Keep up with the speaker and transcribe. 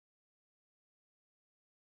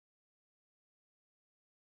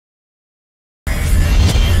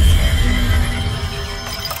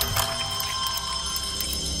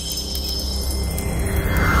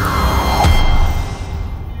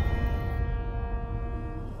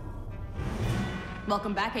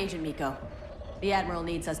Welcome back, Agent Miko. The Admiral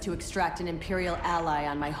needs us to extract an Imperial ally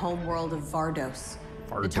on my home world of Vardos.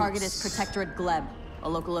 The target is Protectorate Gleb, a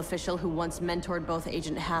local official who once mentored both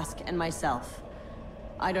Agent Hask and myself.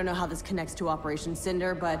 I don't know how this connects to Operation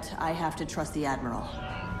Cinder, but I have to trust the Admiral.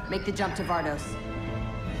 Make the jump to Vardos.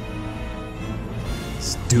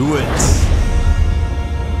 Let's do it!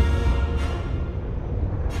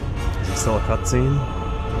 Is it still a cutscene?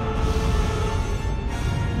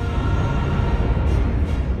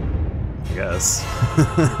 I guess.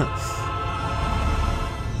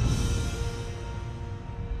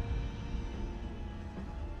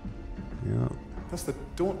 Yeah. That's the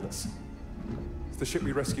Dauntless. It's the ship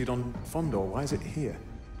we rescued on Fondor. Why is it here?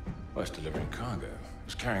 Well, it's delivering cargo.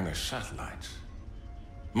 It's carrying those satellites.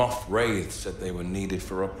 Moff Wraith said they were needed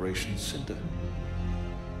for Operation Cinder.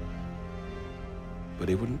 But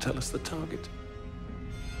he wouldn't tell us the target.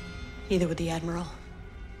 Neither would the Admiral.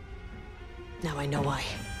 Now I know why.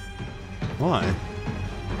 Why?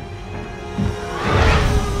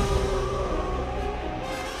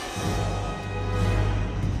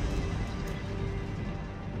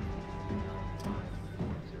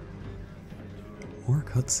 More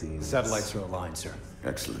cutscenes. Satellites are aligned, sir.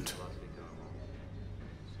 Excellent.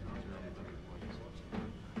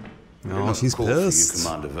 No, she's pissed. You,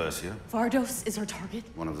 Commander Versio. Vardos is our target?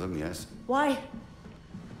 One of them, yes. Why?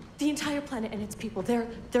 The entire planet and its people, they're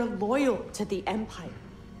loyal to the Empire.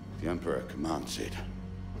 The Emperor commands it.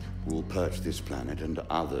 We'll purge this planet and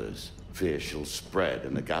others. Fear shall spread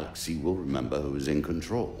and the galaxy will remember who is in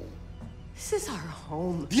control. This is our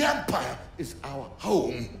home. The Empire is our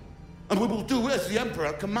home. And we will do as the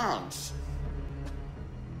Emperor commands.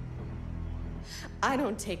 I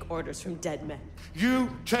don't take orders from dead men.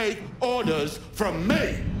 You take orders from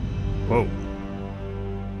me! Whoa.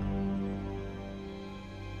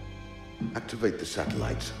 Activate the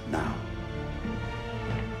satellites now.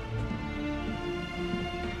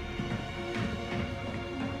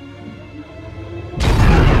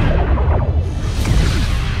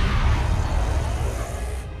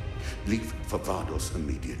 Leave for Vardos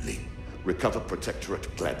immediately. Recover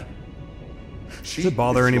Protectorate Gleb. Does it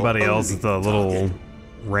bother anybody else that the little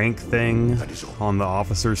rank thing on the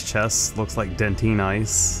officer's chest looks like dentine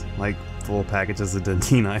ice? Like the little packages of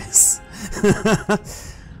dentine ice.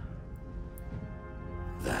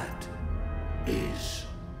 That is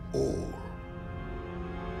all.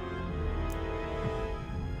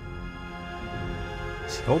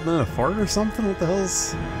 Is she holding in a fart or something? What the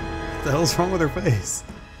hell's wrong with her face?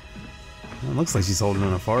 It looks like she's holding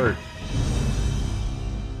in a fart.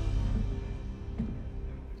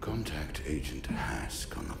 Contact Agent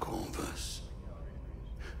Hask on the Corvus.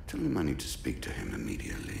 Tell him I need to speak to him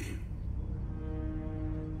immediately.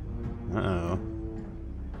 Uh-oh.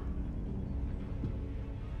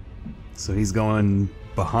 So he's going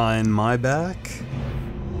behind my back?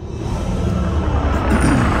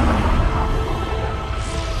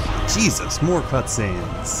 Jesus, more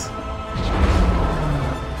cutscenes.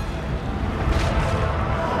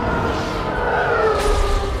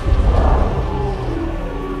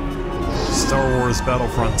 Star Wars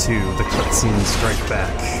Battlefront 2, the cutscenes strike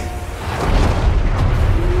back.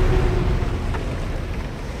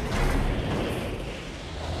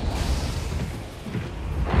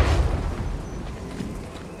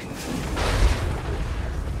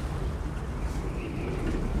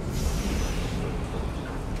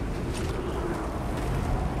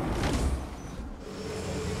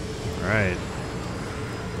 Alright.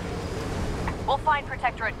 We'll find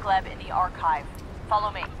Protectorate Gleb in the archive.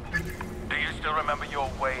 Follow me. Do you still remember your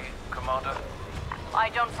way, Commander? I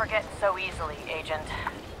don't forget so easily, Agent.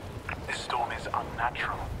 This storm is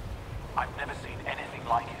unnatural. I've never seen anything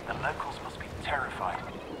like it. The locals must be terrified.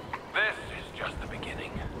 This is just the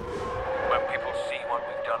beginning. When people see what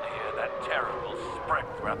we've done here, that terror will spread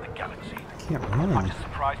throughout the galaxy. I can't run. I'm just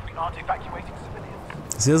surprised we aren't evacuating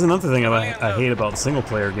civilians. See, there's another thing I hate about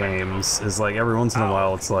single-player games, is like every once in a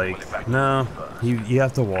while it's like, no, you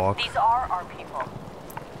have to walk. These are our people.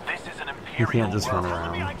 This is an imperial You can't just run world.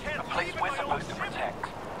 around. A place we're supposed to protect.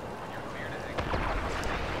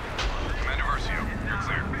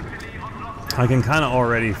 I can kind of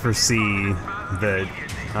already foresee that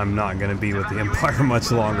I'm not going to be with the Empire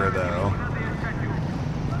much longer, though.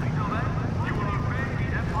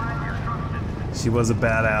 She was a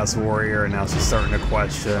badass warrior, and now she's starting to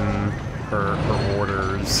question her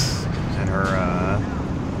orders and her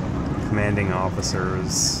commanding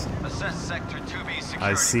officers.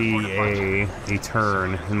 I see a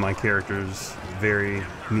turn in my character's very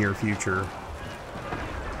near future.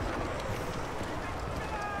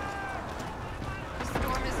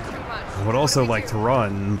 I would also like to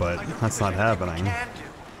run, but that's not happening.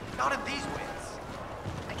 Not in these winds.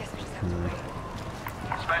 I guess we just have to wait.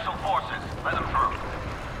 Special forces, let them through.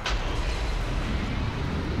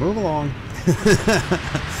 Move along.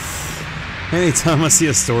 Anytime I see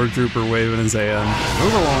a stormtrooper waving his hand,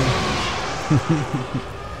 move along.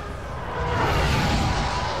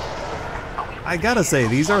 I gotta say,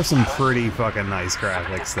 these are some pretty fucking nice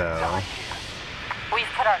graphics, though. We've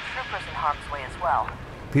put our troopers in harm's way as well.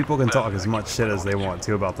 People can talk as much shit as they want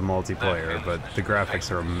to about the multiplayer, but the graphics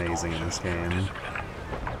are amazing in this game.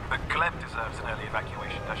 The Gleb deserves an early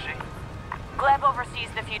evacuation, does she? Gleb oversees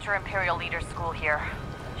the future Imperial Leaders School here.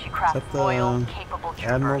 She crafts Is that the loyal, capable troopers.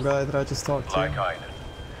 Admiral guy that I just talked to? Like Iden.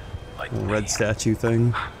 Like Little me. red statue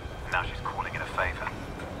thing. Now she's calling in a favor.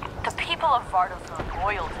 The people of Vardos are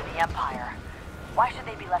loyal to the Empire. Why should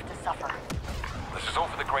they be left to suffer? This is all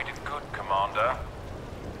for the greater good, Commander.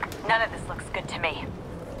 None of this looks good to me.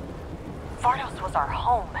 Vardos was our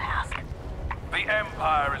home, Hask. The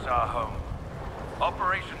Empire is our home.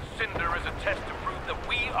 Operation Cinder is a test to prove that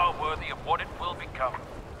we are worthy of what it will become.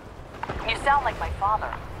 You sound like my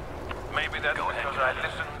father. Maybe that's because I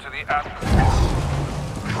listen to the Admiral.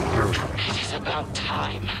 It is about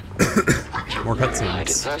time. More I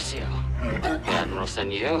cutscenes. divorce you. The Admiral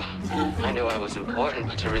sent you. I knew I was important,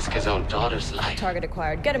 but to risk his own daughter's life. Target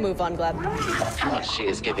acquired. Get a move on, Gleb. Well, she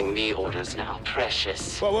is giving me orders now.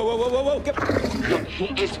 Precious. Whoa, whoa, whoa, whoa, whoa, whoa! Get... Look,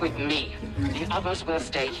 he is with me. The others will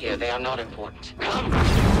stay here. They are not important. Come!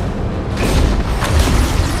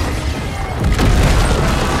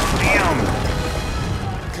 Damn!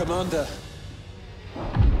 Commander.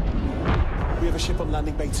 We have a ship on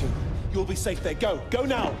landing bay 2. You'll be safe there. Go. Go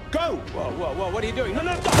now. Go! Whoa, whoa, whoa. What are you doing? No,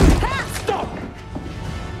 no, stop! Stop!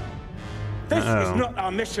 This is not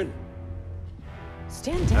our mission.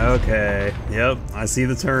 Stand down. Okay. Yep. I see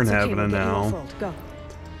the turn It's okay, happening we'll get you now. off-road. Go.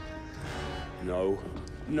 No.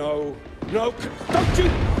 No. No. Don't you...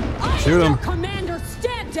 Shoot him. Commander,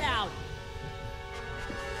 stand down!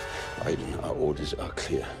 Iden, our orders are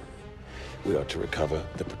clear. We are to recover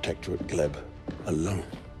the Protectorate Gleb alone.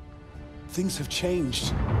 Things have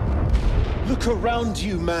changed. Look around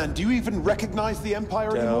you, man. Do you even recognize the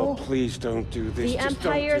Empire anymore? Please don't do this. The Just don't do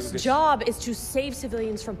Empire's this. job is to save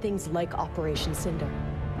civilians from things like Operation Cinder.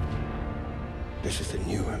 This is the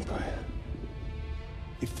new Empire.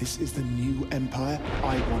 If this is the new Empire,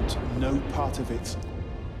 I want no part of it.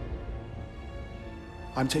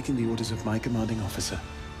 I'm taking the orders of my commanding officer.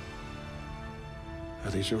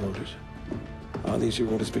 Are these your orders? Are these your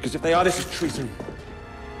orders? Because if they are, this is treason.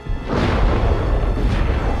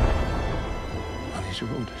 Are these your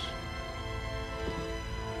orders?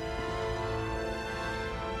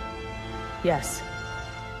 Yes.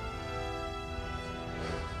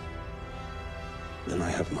 Then I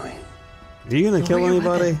have mine. Are you gonna kill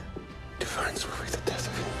anybody? Defiance will be the death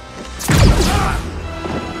of you.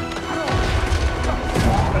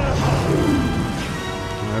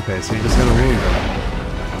 Okay, so you're just gonna wound him.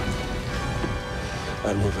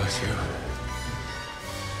 Admiral Versio.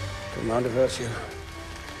 Commander Versio.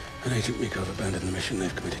 And Agent Miko have abandoned the mission.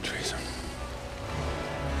 They've committed treason.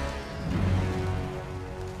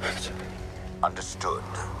 I'm sorry. Understood.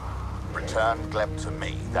 Return Gleb to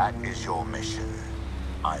me. That is your mission.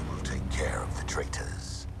 I will take care of the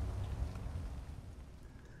traitors.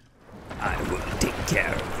 I will take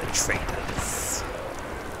care of the traitors.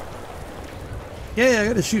 Yeah, I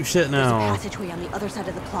gotta shoot shit There's a now. passageway on the other side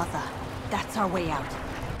of the plaza. That's our way out.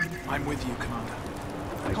 I'm with you, Commander.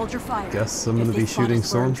 Hold your fire. Guess I'm If gonna they be spot shooting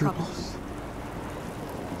us, we're in trouble. stormtroopers.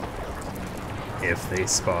 If they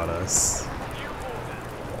spot us.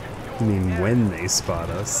 I mean, when they spot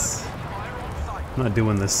us. I'm not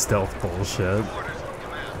doing this stealth bullshit.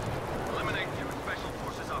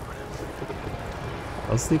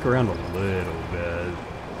 I'll sneak around a little bit.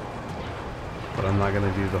 But I'm not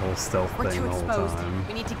gonna do the whole stealth We're thing too the whole exposed. time.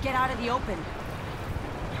 We need to get out of the open.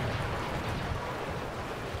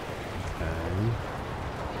 Okay.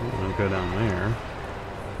 I'm gonna go down there.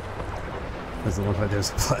 Doesn't look like there's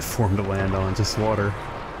a platform to land on, just water.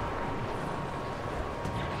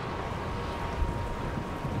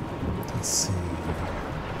 Let's see.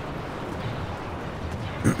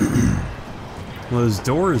 Well, those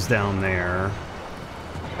doors down there.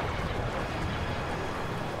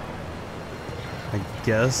 I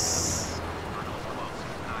guess.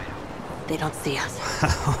 They don't see us.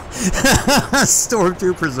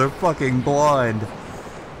 Stormtroopers are fucking blind.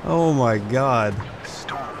 Oh my god. The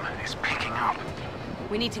storm is picking up.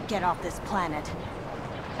 We need to get off this planet.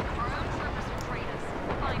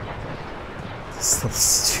 This little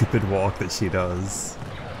stupid walk that she does.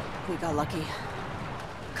 We got lucky.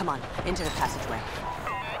 Come on, into the passageway.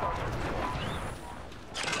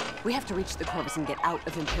 We have to reach the Corvus and get out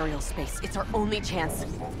of Imperial space. It's our only chance.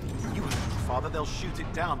 You heard me, Father. They'll shoot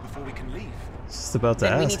it down before we can leave. Just about to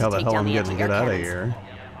ask how the hell I'm gonna get out of here.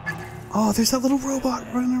 Oh, there's that little robot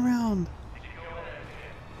running around.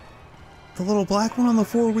 The little black one on the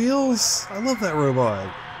 4 wheels. I love that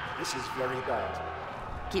robot. This is very bad.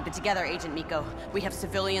 Keep it together, Agent Miko. We have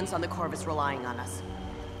civilians on the Corvus relying on us.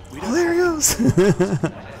 Oh, there he goes.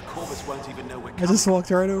 The Corvus won't even know we're coming. I just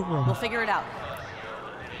walked right over him. We'll figure it out.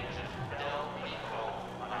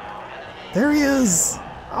 There he is.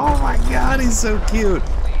 Oh my god, he's so cute.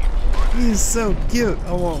 He's so cute.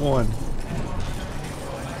 I want one.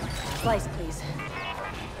 Slice, please.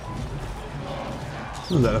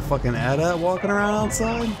 Was that a fucking AT-AT walking around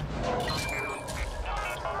outside?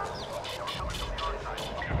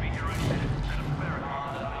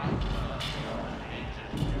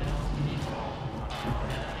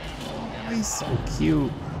 He's so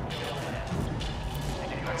cute.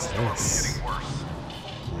 What's this?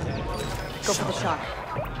 Go for the shock.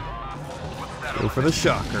 Go for the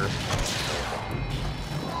shocker.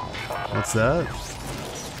 What's that?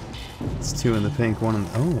 It's 2 in the pink, 1 in...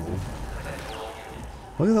 Oh.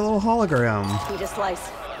 Look at that little hologram. Need a slice.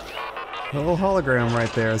 The little hologram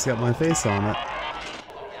right there. It's got my face on it.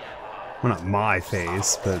 Well, not my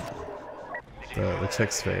face, but the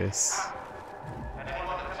chick's face.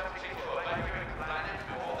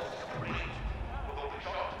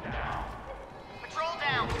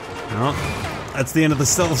 Well, that's the end of the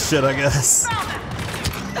stealth shit, I guess.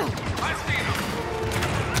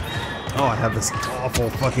 Oh, I have this awful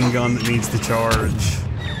fucking gun that needs to charge.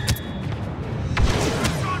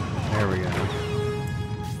 There we go.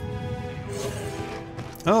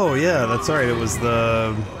 Oh, yeah, that's right. It was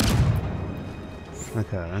the...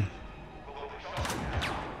 Okay.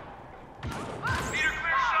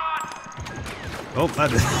 Oh,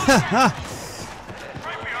 that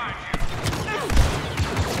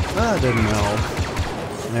that didn't help.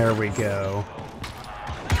 There we go.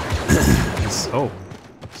 Oh,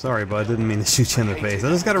 sorry, bud. I didn't mean to shoot you in the face. I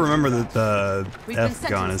just gotta remember that the F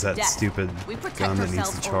gun is that stupid gun that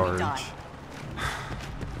needs to charge.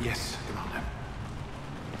 Yes, Commander.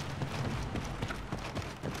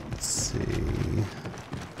 Let's see.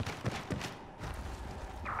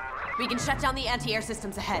 We can shut down the anti-air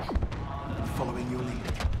systems ahead. Following your lead.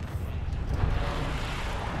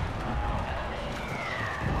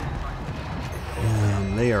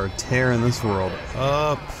 Man, they are tearing this world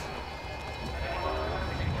up.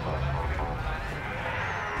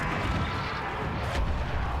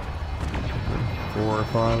 Four or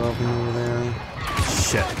 5 of them over there.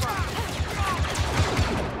 Shit.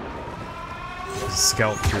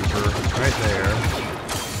 Scout trooper right there.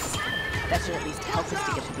 That should at least help us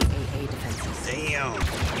to get to the AA defenses. Damn.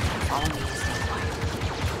 All need to stay quiet.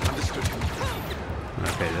 Understood.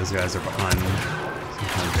 Okay, those guys are behind some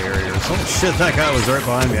kind of barriers. Oh shit, that guy was right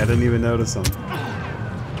behind me. I didn't even notice him.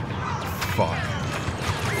 Fuck.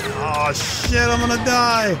 Oh shit, I'm gonna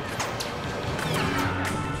die.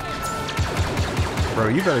 Bro,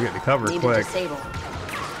 you better get to cover quick.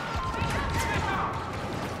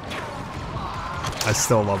 I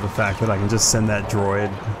still love the fact that I can just send that droid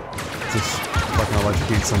to fucking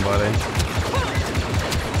electrocute somebody.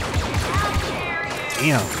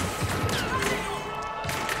 Damn.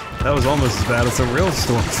 That was almost as bad as a real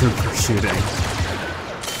stormtrooper shooting.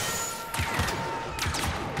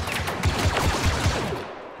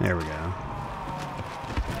 There we go.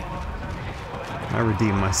 I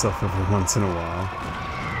redeem myself every once in a while.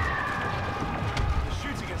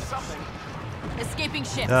 Shooting at something. Escaping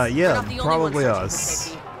ships. Yeah, probably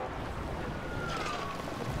us.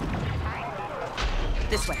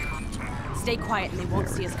 This way. Stay quiet and they won't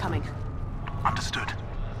see us coming. Understood.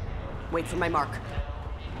 Wait for my mark.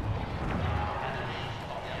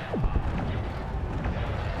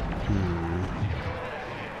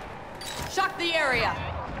 Shock the area.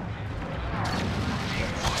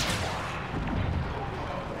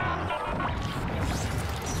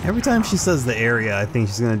 Every time she says the area, I think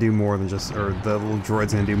she's gonna do more than just, or the little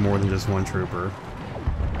droid's gonna do more than just one trooper.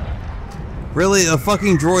 Really, a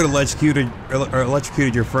fucking droid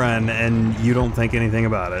electrocuted your friend, and you don't think anything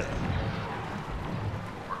about it.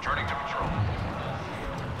 Returning to patrol.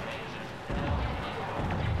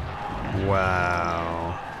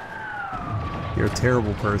 Wow. You're a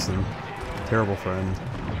terrible person. Terrible friend.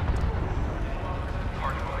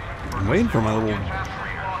 I'm waiting for my little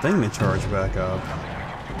thing to charge back up.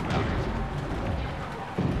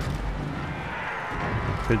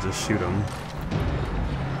 I could just shoot him.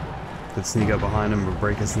 Could sneak up behind him or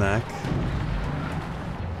break his neck.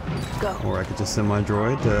 Go. Or I could just send my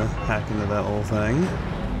droid to hack into that whole thing.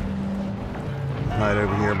 hide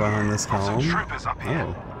over here behind this column.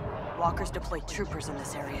 Oh. Walkers deployed troopers in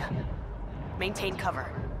this area. Maintain cover.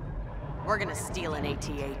 We're gonna steal an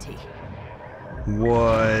AT-AT.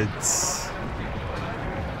 What?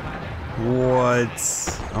 What?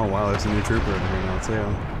 Oh wow, there's a new trooper over here now too.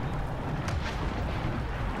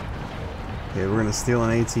 Okay, we're gonna steal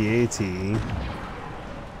an AT-AT.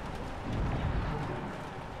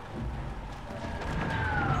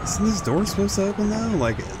 Isn't this door supposed to open though?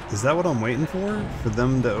 Like, is that what I'm waiting for? For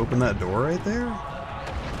them to open that door right there?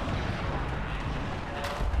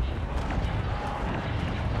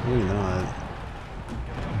 Maybe not.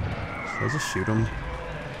 Should I just shoot him?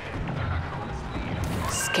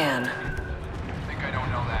 Scan. Think I don't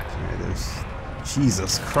know that. Alright, there's...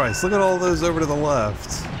 Jesus Christ, look at all those over to the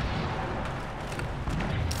left.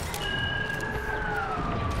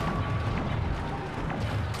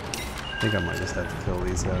 I think I might just have to kill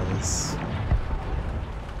these guys.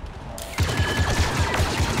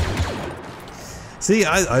 See,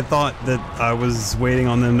 I thought that I was waiting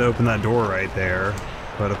on them to open that door right there,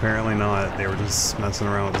 but apparently not. They were just messing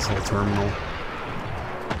around with this whole terminal.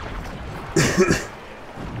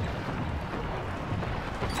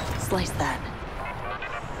 Slice that.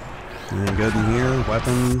 Anything good in here?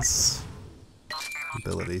 Weapons?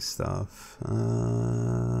 Ability stuff.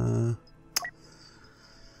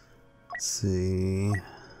 Let's see.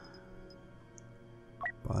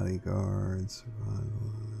 Bodyguard,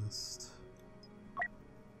 survivalist.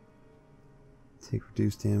 Take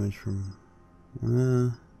reduced damage from.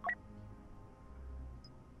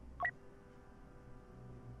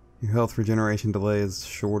 Your health regeneration delay is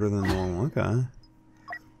shorter than normal. Okay.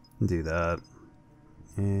 Do that.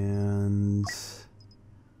 And.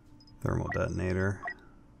 Thermal detonator.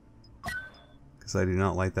 Because I do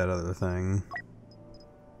not like that other thing.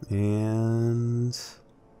 And.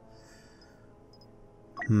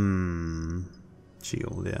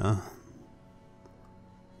 Shield, yeah.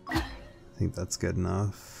 I think that's good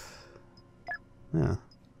enough. Yeah.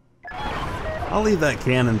 I'll leave that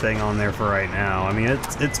cannon thing on there for right now. I mean,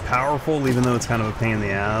 it's powerful, even though it's kind of a pain in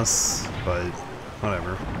the ass, but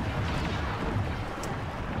whatever.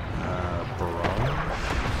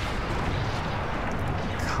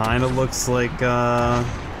 Kind of looks like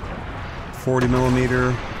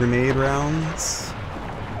 40mm grenade rounds.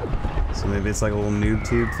 So maybe it's like a little noob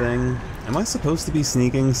tube thing. Am I supposed to be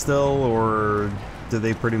sneaking still, or do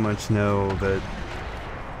they pretty much know that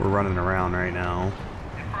we're running around right now?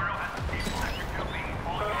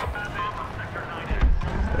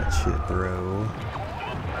 That shit, bro.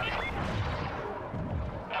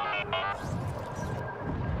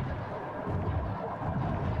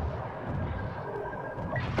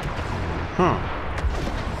 Huh.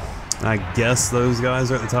 I guess those guys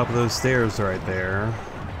are at the top of those stairs right there.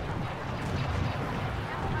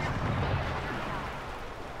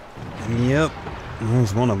 Yep.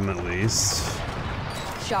 There's one of them at least.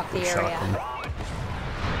 Shock the area.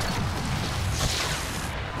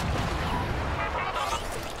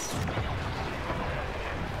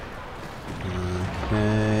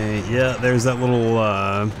 Okay. Yeah, there's that little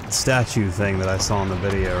statue thing that I saw in the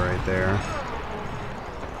video right there.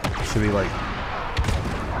 Should be like...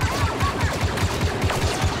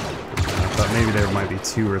 I thought maybe there might be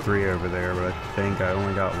 2 or 3 over there, but I think I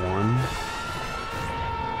only got 1.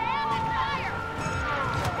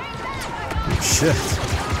 Shit.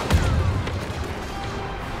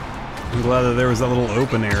 I'm glad that there was that little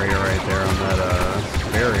open area right there on that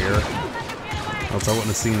barrier. Else I wouldn't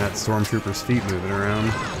have seen that stormtrooper's feet moving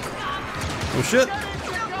around. Oh shit!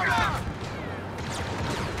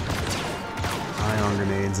 Ion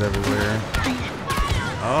grenades everywhere.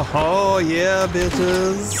 Oh yeah,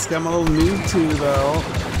 bitches! Got my little noob too though.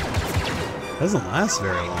 Doesn't last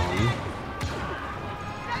very long.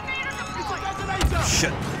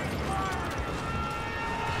 Shit.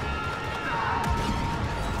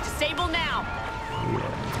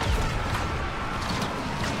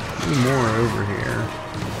 More over here.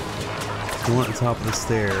 One at the top of the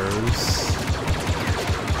stairs.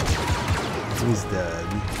 He's dead.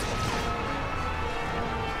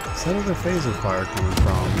 Where's that other phaser fire coming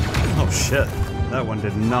from? Oh shit. That one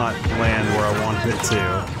did not land where I wanted it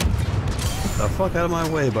to. Get the fuck out of my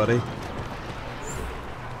way, buddy.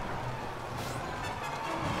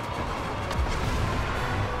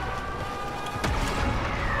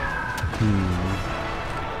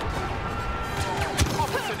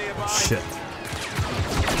 Shit.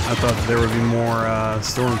 I thought that there would be more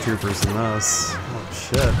stormtroopers than us. Oh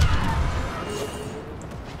shit.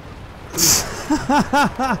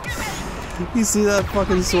 You see that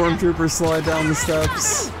fucking stormtrooper slide down the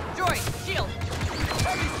steps?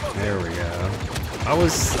 There we go. I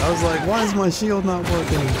was like, why is my shield not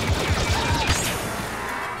working?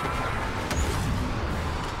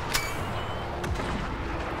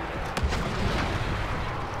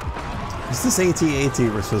 What's this AT-AT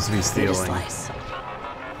we're supposed to be stealing? I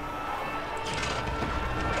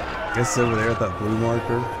guess it's over there at that blue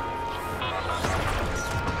marker.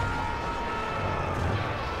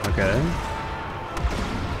 Okay.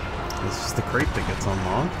 It's just the crate that gets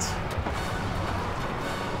unlocked.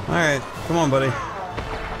 Alright, come on, buddy.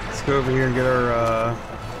 Let's go over here and get our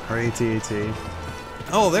AT-AT.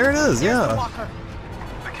 Oh, there it is, yeah.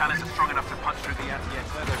 The cannons are strong enough to punch through the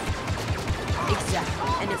anti-X leather.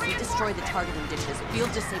 Exactly. And if we destroy the targeting dishes, we'll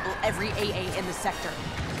disable every AA in the sector.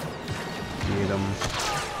 Need them.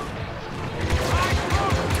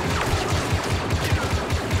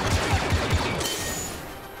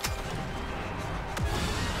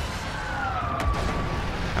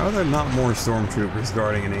 How are there not more stormtroopers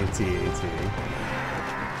guarding an AT-AT?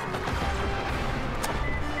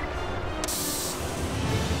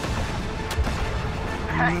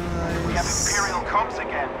 Hey, we have Imperial comms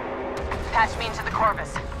again. Patch me into the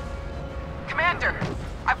Corvus. Commander,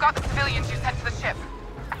 I've got the civilians you sent to the ship.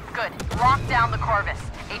 Good. Lock down the Corvus.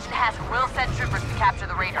 Agent Hask will send troopers to capture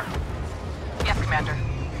the raider. Yes, Commander.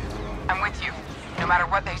 I'm with you, no matter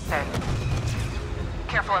what they say.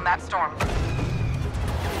 Careful in that storm.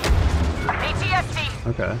 ATST!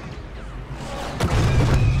 Okay.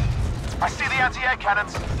 I see the anti-air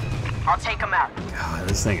cannons. I'll take them out. God,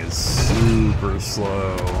 this thing is super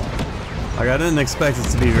slow. Like, I didn't expect it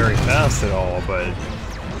to be very fast at all, but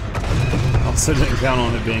I also didn't count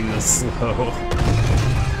on it being this slow.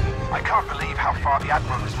 I can't believe how far the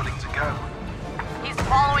Admiral is willing to go. He's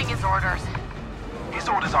following his orders. His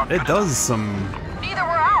orders aren't It good does enough. some Neither were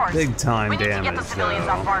ours. big time we need to get damage, the civilians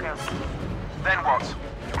though. off Vardos. Then what?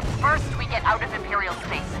 First, we get out of Imperial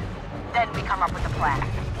space. Then we come up with a plan.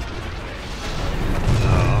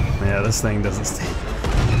 Oh, yeah, this thing doesn't stay.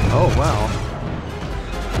 Oh, wow.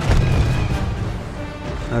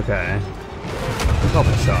 Okay. A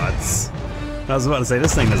couple shots. I was about to say,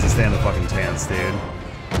 this thing doesn't stand a fucking chance, dude.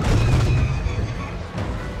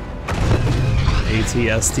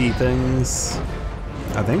 ATST things.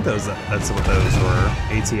 I think that's what those were.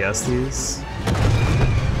 ATSTs.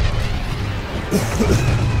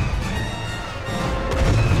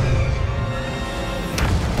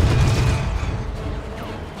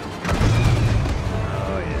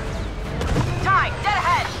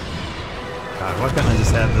 Why couldn't I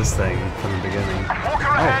just have this thing from the beginning? Walker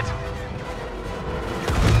ahead!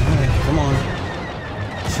 Alright, come on.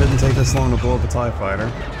 Shouldn't take this long to blow up a TIE fighter.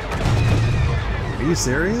 Are you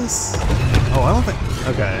serious? Oh, I don't think...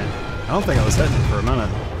 Okay. I don't think I was hitting it for a minute.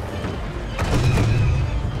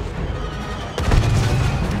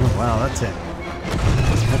 Oh, wow, that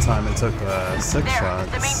time it took 6 shots.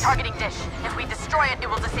 The main targeting dish. If we destroy it, it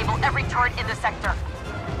will disable every turret in the sector.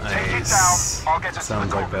 Nice. Take it down. I'll get us Sounds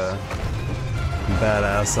to the like a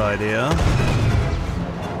badass idea.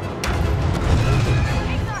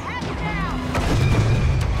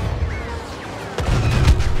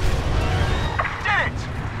 Did it!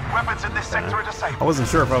 Weapons in this sector are disabled. I wasn't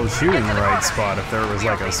sure if I was shooting the right spot, if there was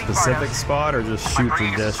like a specific spot or just shoot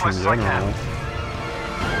the dish in general.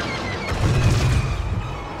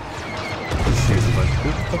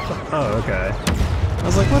 Oh, okay. I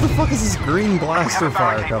was like, where the fuck is this green blaster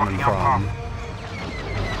fire coming from?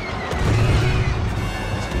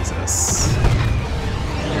 Jesus.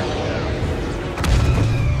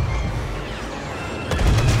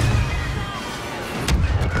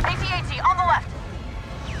 AT-AT on the left.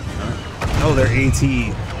 Oh, they're AT.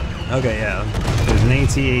 Okay, yeah. There's an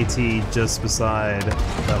AT-AT just beside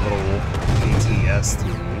that little AT-ST.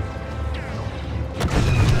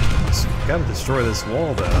 Gotta destroy this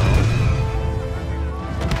wall, though.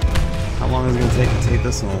 How long is it gonna take to take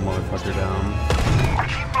this little motherfucker down?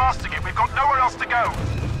 Keep blasting it, we've got nowhere else to go.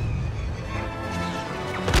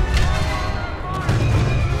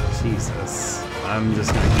 Jesus. I'm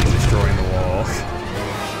just gonna keep destroying the wall.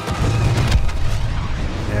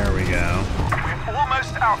 There we go. We're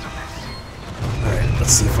almost out of this. Alright,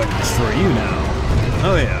 let's see if I can destroy you now.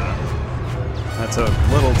 Oh yeah. That took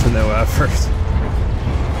little to no effort.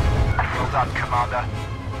 Well done, Commander.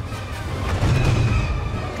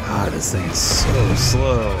 God, this thing is so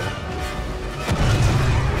slow.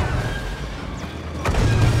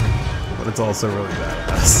 But it's also really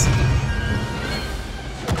badass.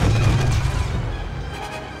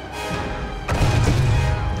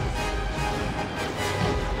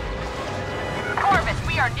 Corvus,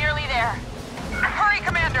 we are nearly there. Hurry,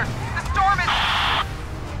 Commander! The storm is...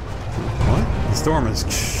 What? The storm is...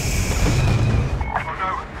 Oh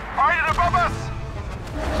no! Find it above us!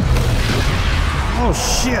 Oh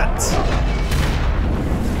shit!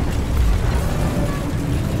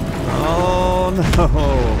 Oh no!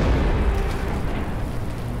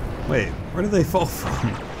 Wait, where did they fall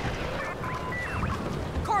from?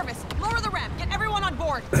 Corvus, lower the ramp. Get everyone on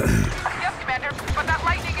board. Yes, Commander, but that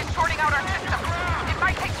lightning is shorting out our system. It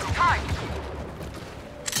might take some time.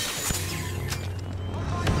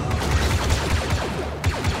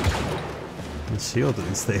 The shield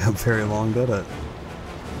didn't stay up very long, did it?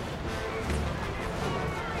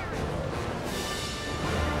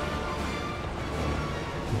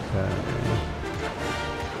 Okay.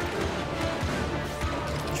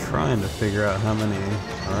 Trying to figure out how many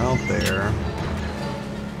are out there.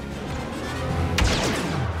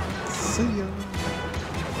 See ya.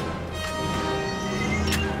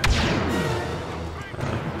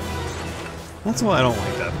 That's why I don't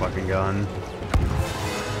like that fucking gun.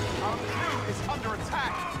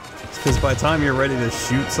 It's because by the time you're ready to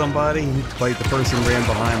shoot somebody, like the person ran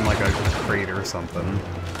behind like a crate or something.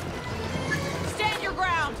 Stand your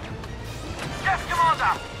ground. Yes,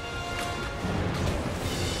 Commander.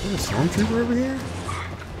 Is there a stormtrooper over here?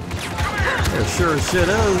 There sure as shit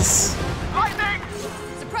is. Lightning!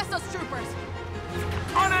 Suppress those troopers.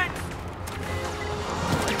 On it.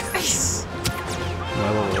 My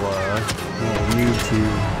little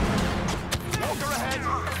YouTube.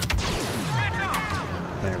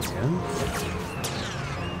 There we go.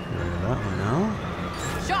 Get rid of that one now.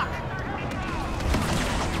 Shock.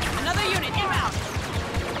 Another unit inbound.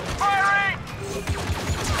 Firing!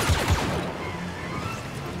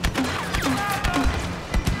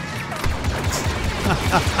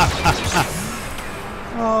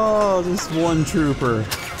 Oh, just one trooper.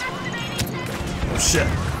 Oh shit.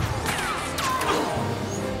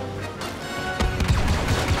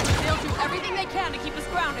 They'll do everything they can to keep us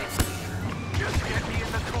grounded. Just get me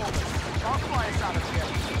in the cold. Don't fly us out of here.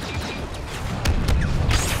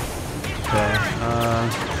 Okay, I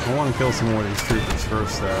want to kill some more of these troopers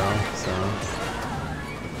first though, so.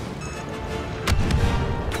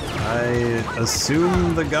 I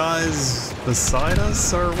assume the guys beside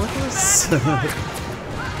us are with us?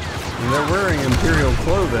 They're wearing Imperial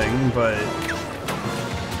clothing, but...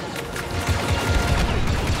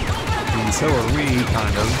 and so are we,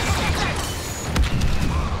 kind of.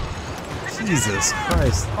 Jesus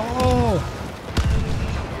Christ. Oh!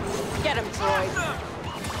 Get him, droid.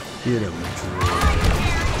 Get him, droid.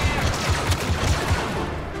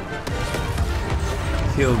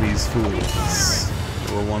 Kill these fools.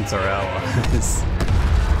 They were once our allies.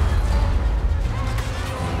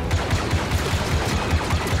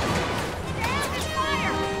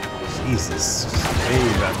 Jesus,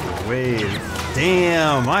 wave after wave.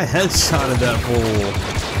 Damn, I headshotted that fool.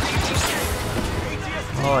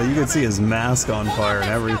 Oh, you can see his mask on fire and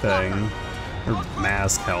everything. Or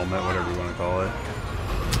mask, helmet, whatever you want to call it.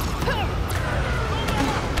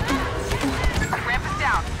 Ramp is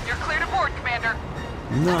down. You're clear to board, Commander.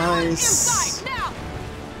 Nice.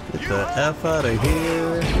 Get the F out of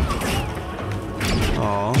here.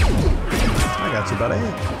 Aw. I got you, buddy.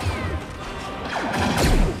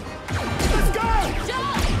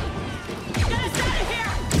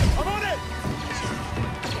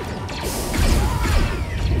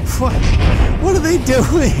 What are they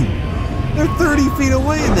doing? They're 30 feet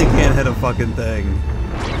away and they can't hit a fucking thing.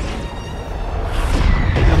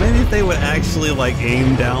 Now maybe if they would actually like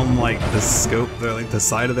aim down like the scope, like the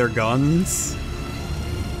side of their guns.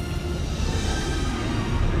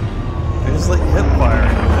 They're just like hip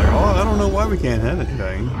firing over there. Oh, I don't know why we can't hit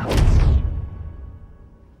anything.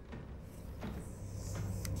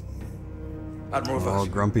 Admiral Oh,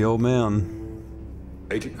 grumpy old man.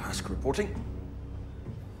 Agent Hask reporting.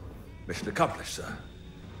 Mission accomplished, sir.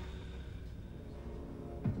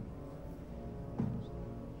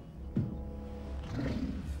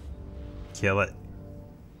 Kill it.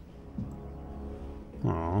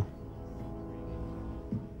 Aw.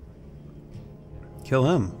 Kill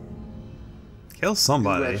him. Kill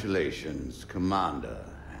somebody. Congratulations, Commander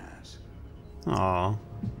Hask. Aw.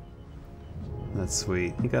 That's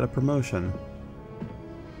sweet. He got a promotion.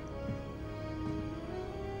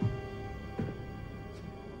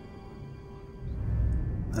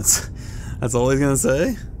 That's all he's gonna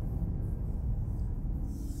say?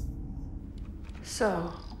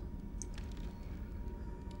 So,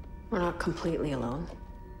 we're not completely alone.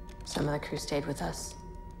 Some of the crew stayed with us.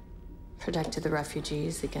 Protected the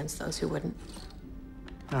refugees against those who wouldn't.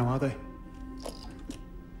 How are they?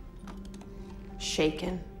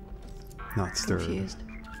 Shaken. Not stirred. Confused.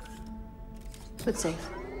 But safe.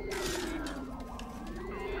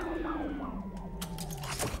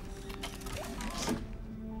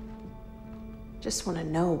 Just want to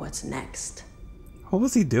know what's next. What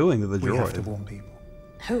was he doing to the droid? We have to warn people.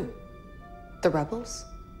 Who? The rebels?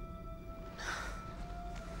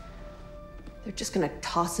 They're just gonna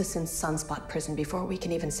toss us in Sunspot prison before we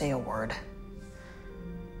can even say a word.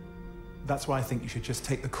 That's why I think you should just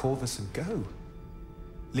take the Corvus and go.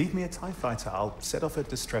 Leave me a TIE fighter. I'll set off a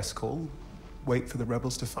distress call, wait for the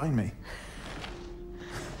rebels to find me.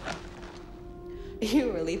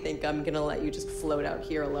 You really think I'm gonna let you just float out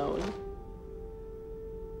here alone?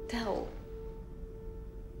 Del.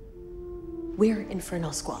 We're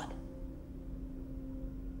Inferno Squad.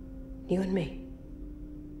 You and me.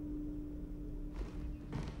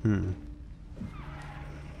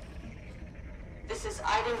 This is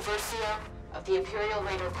Iden Versio of the Imperial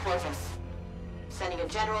Raider Corvus, sending a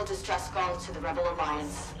general distress call to the Rebel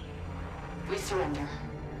Alliance. We surrender.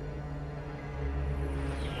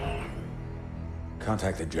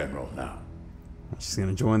 Contact the General now. She's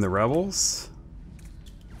gonna join the rebels?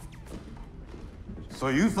 So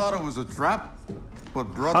you thought it was a trap, but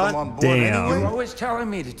brought them on board damn. anyway? You're always telling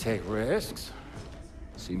me to take risks.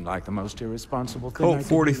 Seemed like the most irresponsible thing. Colt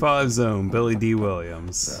 45 Zone, Billy D.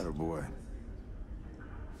 Williams. Atta boy.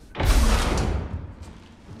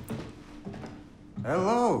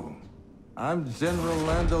 Hello, I'm General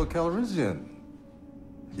Lando Calrissian.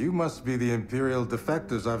 You must be the Imperial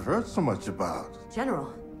defectors I've heard so much about.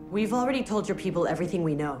 General, we've already told your people everything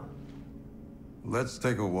we know. Let's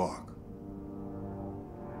take a walk.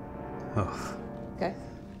 Oh. Okay.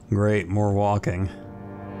 Great, more walking.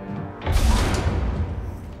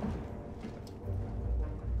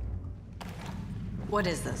 What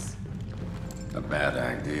is this? A bad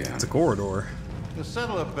idea. It's a corridor. To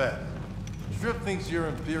settle a bet, Trip thinks you're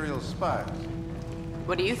Imperial spies.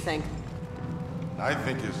 What do you think? I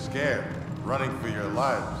think you're scared, running for your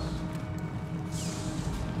lives.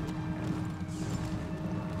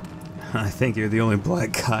 I think you're the only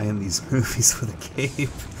black guy in these movies with a cape.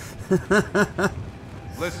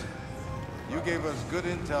 Listen, you gave us good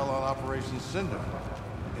intel on Operation Cinder.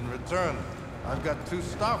 In return, I've got 2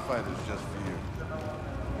 starfighters just for you.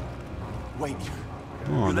 Wait,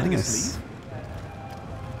 Oh, you're letting us nice. leave?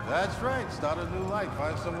 That's right. Start a new life.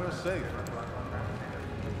 Find somewhere safe.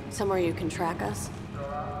 Somewhere you can track us?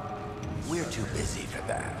 We're too busy for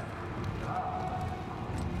that.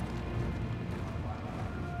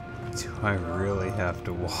 Do I really have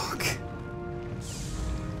to walk?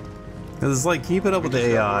 Because it's like, keeping up with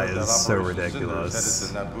the AI is so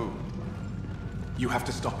ridiculous. You have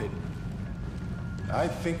to stop it. I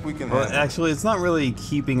think we can Well, handle it. actually, it's not really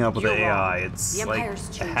keeping up with the You're AI. wrong. It's The like Empire's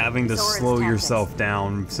changing. having to So are its slow tactics. yourself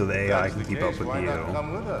down so the If AI that's can the keep case, up with why not you.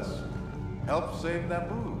 come with us? Help save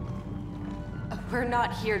Naboo. We're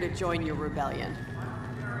not here to join your rebellion.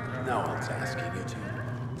 No one's asking you to.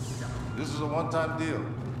 This is a one-time deal.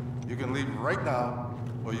 You can leave right now,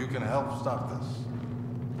 or you can help stop this.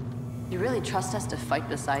 You really trust us to fight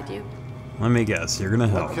beside you? Let me guess, you're gonna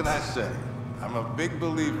help. What can I say? I'm a big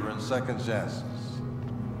believer in second chances.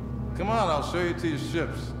 Come on, I'll show you to your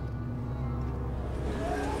ships.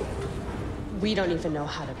 We don't even know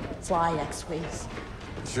how to fly X-Wings.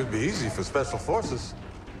 It should be easy for special forces.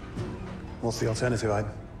 What's the alternative, Iden?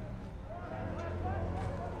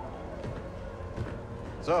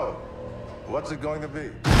 So, what's it going to be?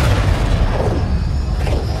 I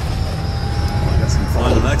guess I'm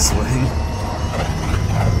flying an X-Wing.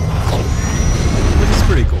 Which is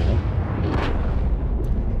pretty cool.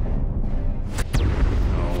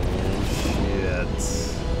 Oh, shit.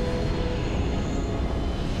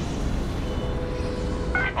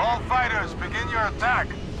 All fighters, begin your attack.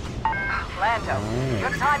 Lando, your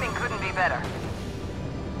timing couldn't be better.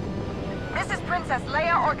 This is Princess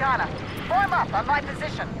Leia Organa. Form up on my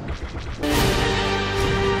position.